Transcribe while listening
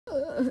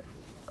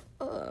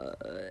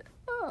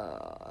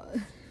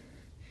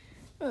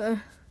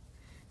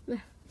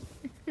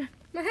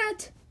My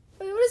hat.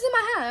 What is in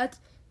my hat?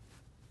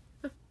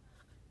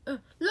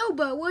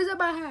 Loba, what is in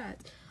my hat?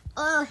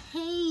 Oh,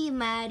 hey,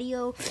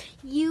 Mario.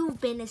 You've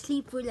been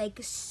asleep for like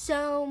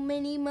so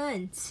many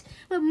months.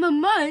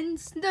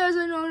 Months? There's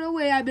no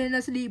way I've been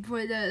asleep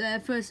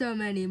for so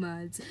many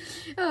months.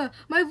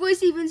 My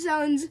voice even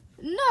sounds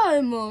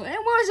normal. And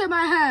where's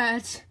my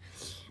hat?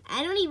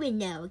 I don't even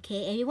know,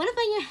 okay? If you want to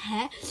find your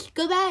hat,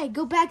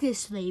 go back to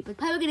sleep. It's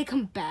probably gonna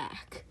come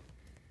back.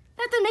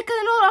 That doesn't make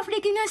no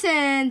freaking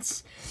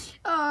sense.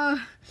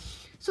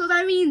 So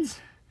that means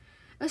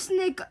a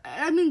snake.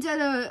 That means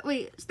that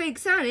Snake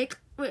Sonic.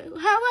 Wait, have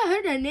I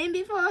heard that name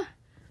before?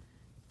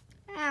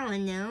 I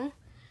don't know.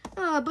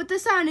 But the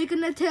Sonic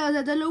and the Tails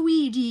and the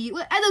Luigi. And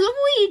the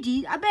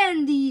Luigi,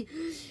 Bendy.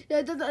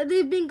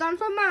 They've been gone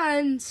for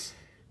months.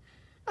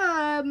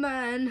 Oh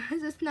man,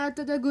 it's not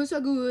that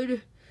so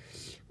good.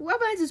 What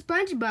about the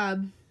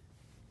SpongeBob?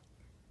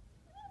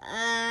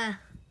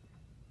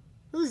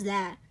 Who's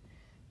that?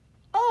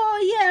 Oh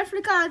yeah, I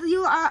forgot.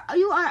 You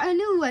are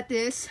new at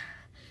this.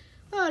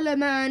 Oh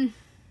man.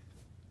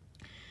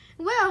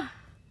 Well,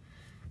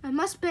 I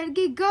must better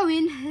get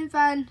going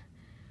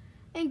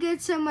and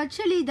get some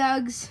chili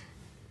dogs.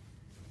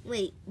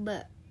 Wait,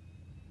 but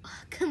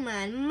come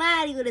on,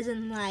 Mario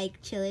doesn't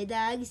like chili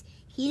dogs.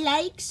 He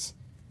likes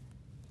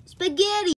spaghetti.